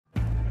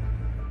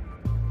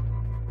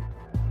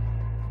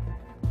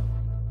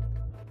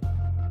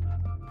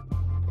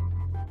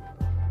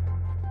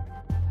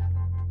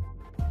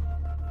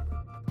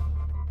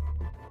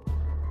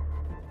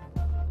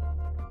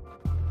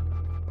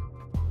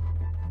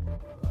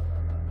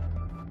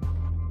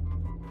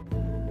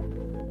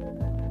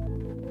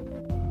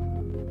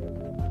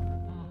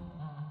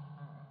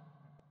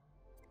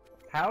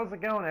How's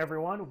it going,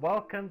 everyone?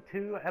 Welcome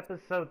to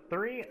episode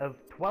 3 of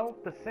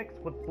 12 to 6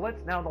 with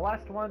Blitz. Now, the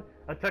last one,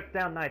 I took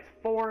down nights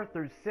 4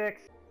 through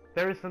 6.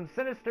 There's some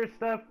sinister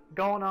stuff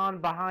going on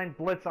behind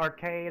Blitz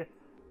Arcade,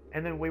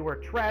 and then we were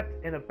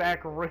trapped in a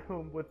back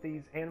room with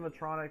these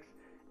animatronics,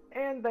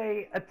 and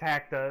they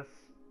attacked us,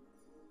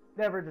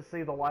 never to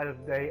see the light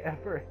of day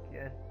ever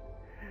again.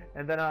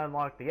 And then I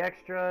unlocked the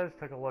extras,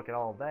 took a look at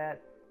all of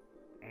that,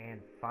 and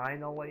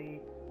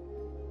finally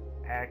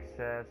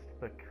accessed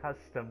the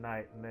custom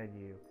night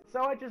menu.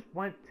 So I just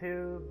went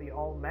to the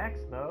all max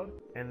mode,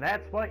 and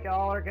that's what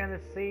y'all are gonna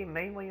see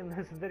mainly in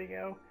this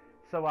video.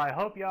 So I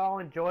hope y'all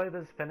enjoy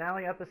this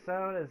finale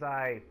episode as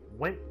I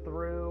went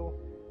through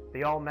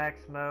the all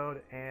max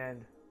mode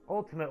and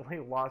ultimately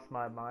lost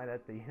my mind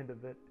at the end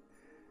of it.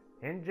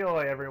 Enjoy,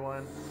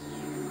 everyone.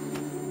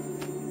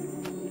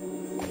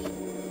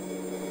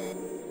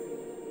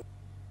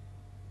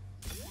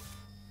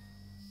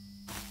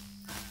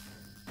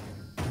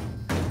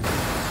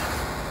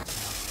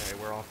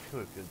 We're off to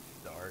a good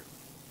start.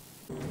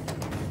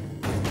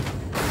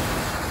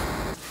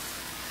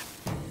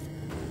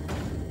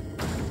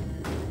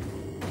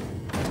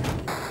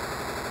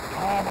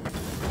 Oh.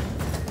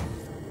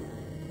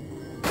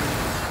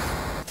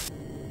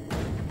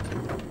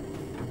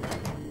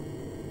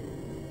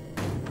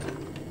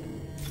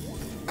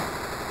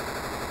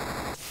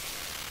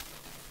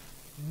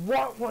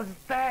 What was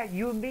that?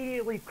 You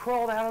immediately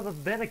crawled out of the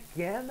vent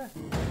again?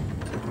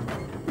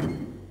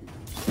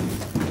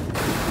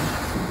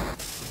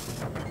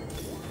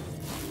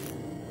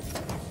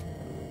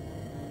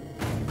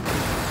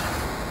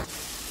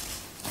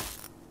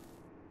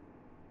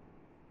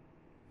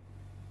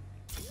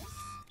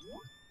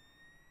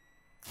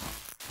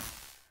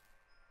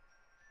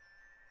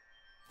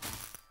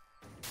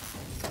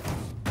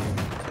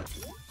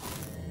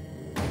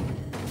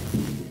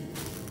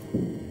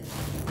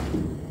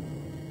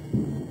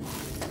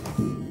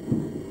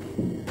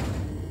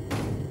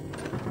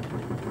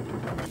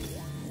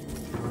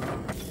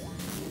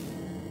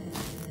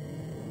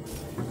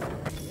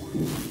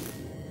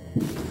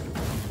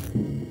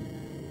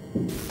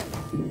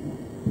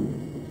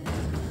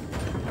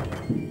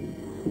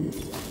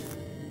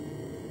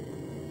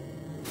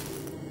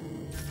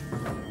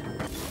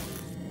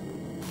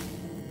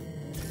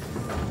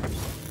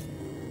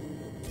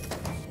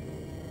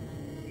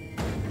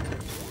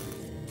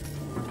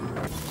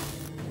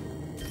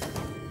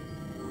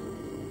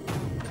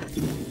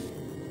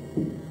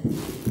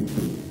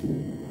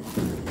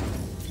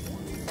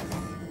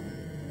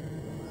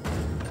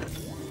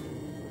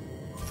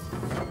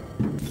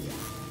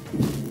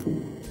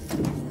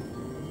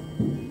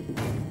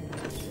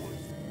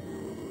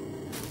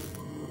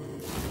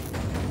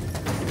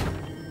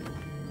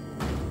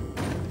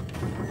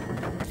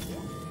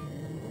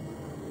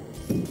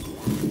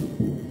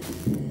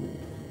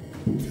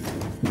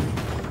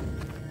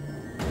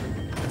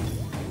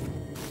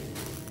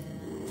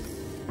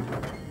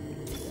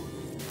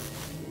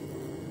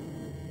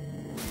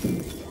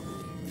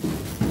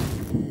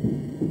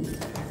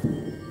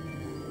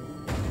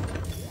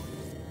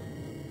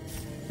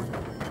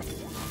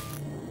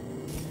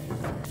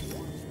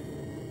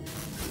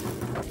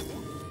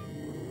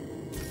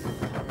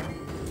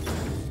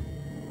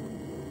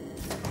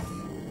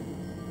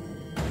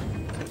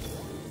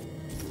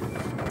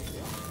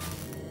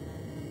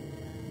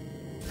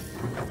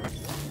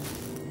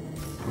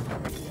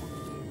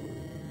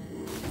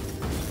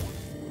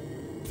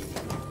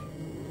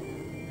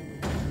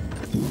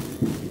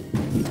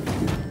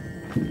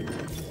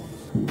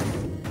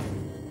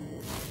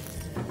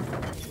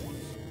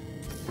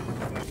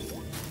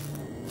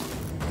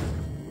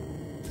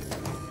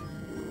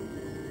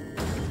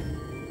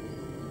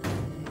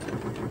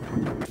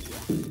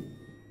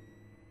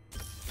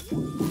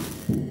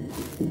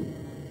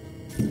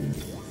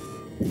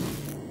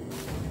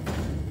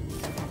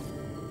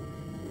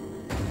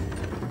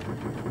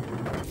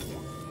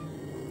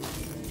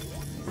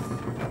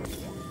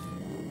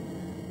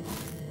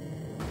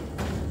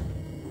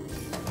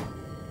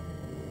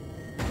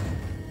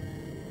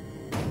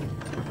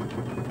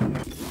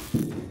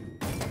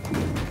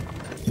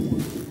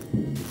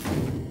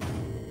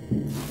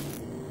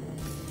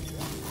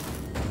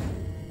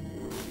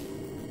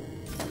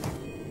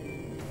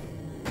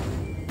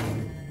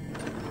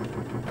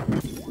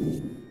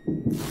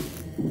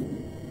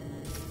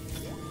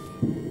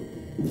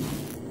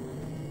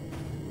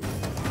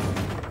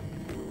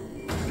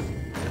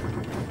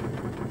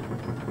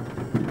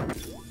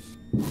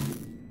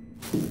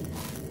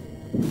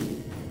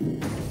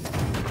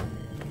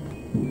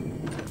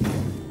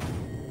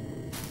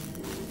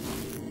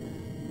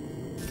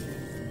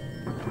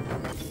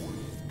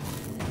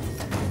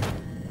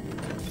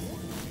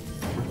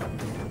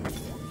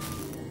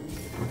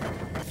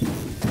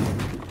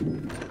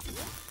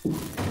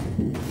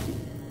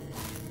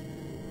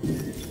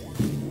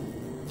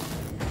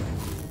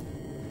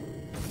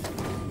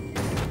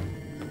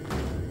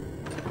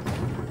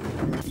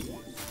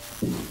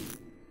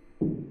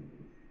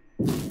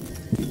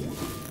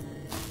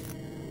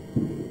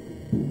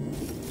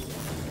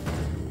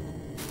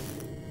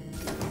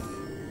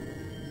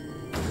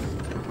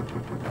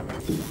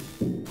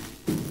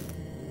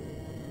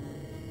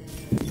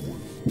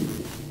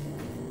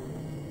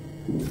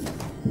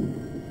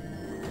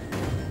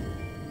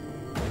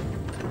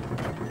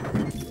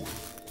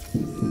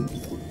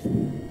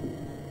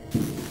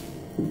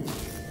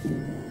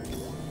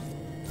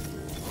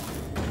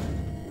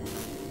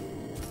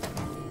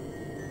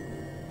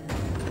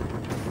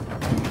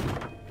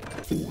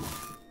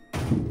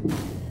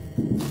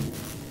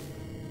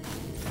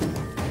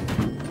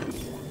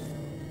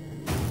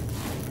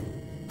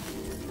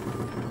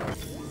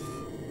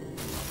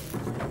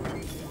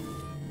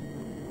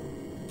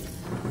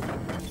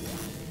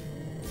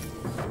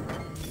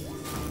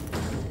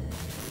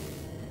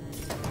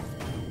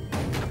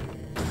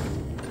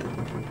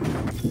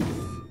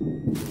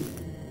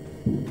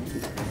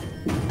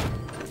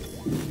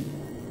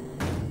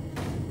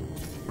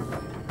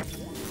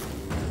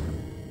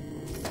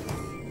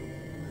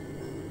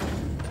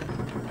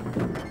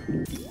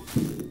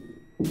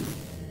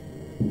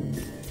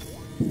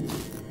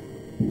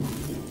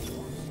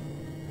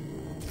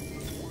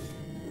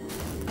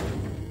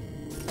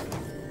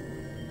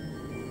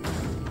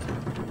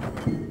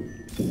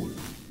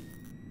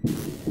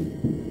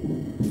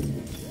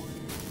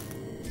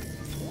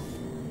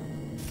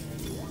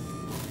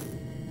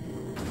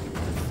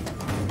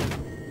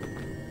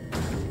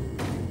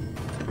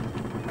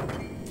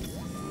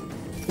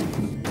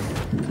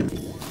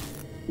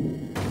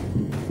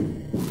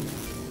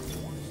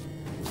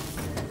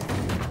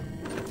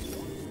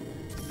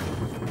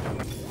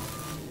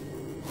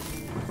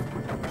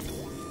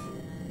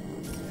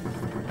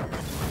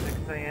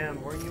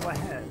 Tim, were you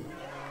ahead?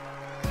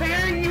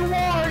 There you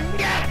are!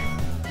 Yes!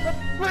 Let's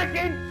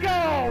frickin'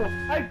 go!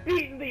 I've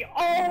beaten the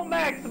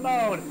all-max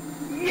mode!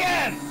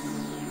 Yes!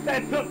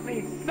 That took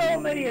me so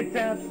many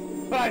attempts,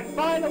 but I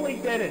finally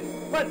did it!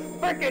 Let's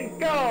frickin'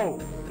 go!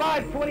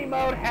 520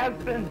 mode has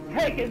been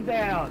taken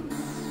down!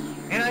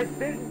 And I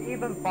didn't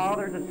even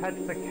bother to touch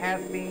the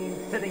caffeine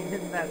sitting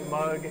in that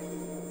mug.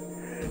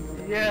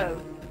 Yes.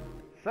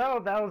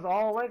 So that was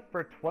all it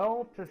for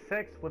 12 to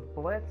 6 with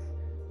Blitz.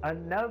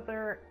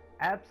 Another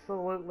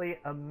absolutely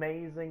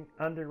amazing,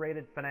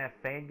 underrated FNAF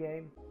fan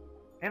game.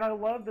 And I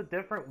love the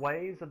different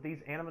ways of these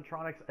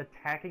animatronics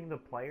attacking the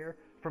player,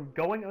 from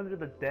going under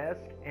the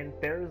desk and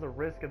there's a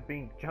risk of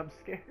being jump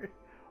scared,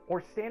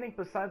 or standing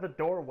beside the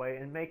doorway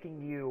and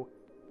making you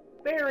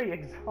very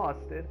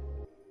exhausted,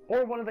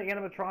 or one of the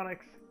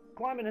animatronics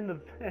climbing in the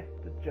vent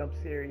to jump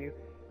scare you.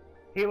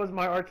 He was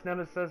my arch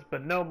nemesis,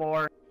 but no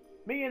more.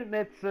 Me and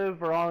Mitsu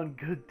are on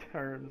good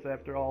terms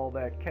after all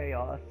that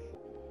chaos.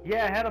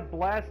 Yeah, I had a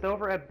blast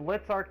over at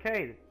Blitz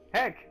Arcade.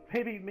 Heck,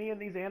 maybe me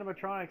and these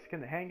animatronics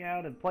can hang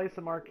out and play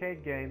some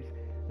arcade games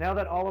now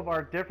that all of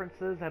our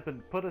differences have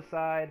been put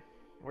aside.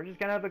 We're just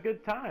gonna have a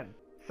good time.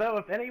 So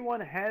if anyone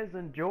has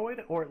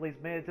enjoyed, or at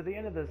least made it to the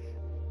end of this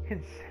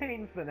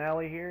insane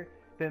finale here,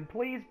 then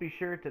please be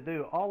sure to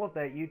do all of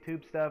that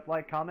YouTube stuff,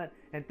 like, comment,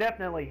 and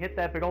definitely hit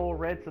that big old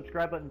red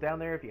subscribe button down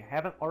there if you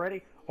haven't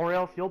already, or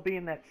else you'll be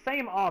in that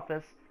same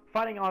office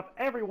fighting off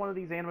every one of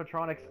these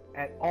animatronics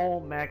at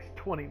all max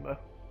 20 mode.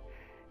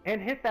 And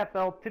hit that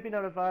bell to be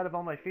notified of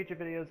all my future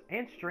videos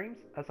and streams.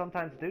 I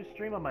sometimes do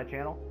stream on my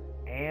channel.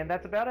 And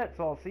that's about it,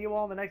 so I'll see you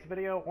all in the next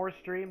video or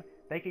stream.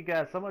 Thank you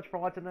guys so much for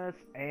watching this,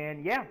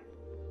 and yeah,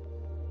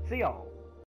 see y'all.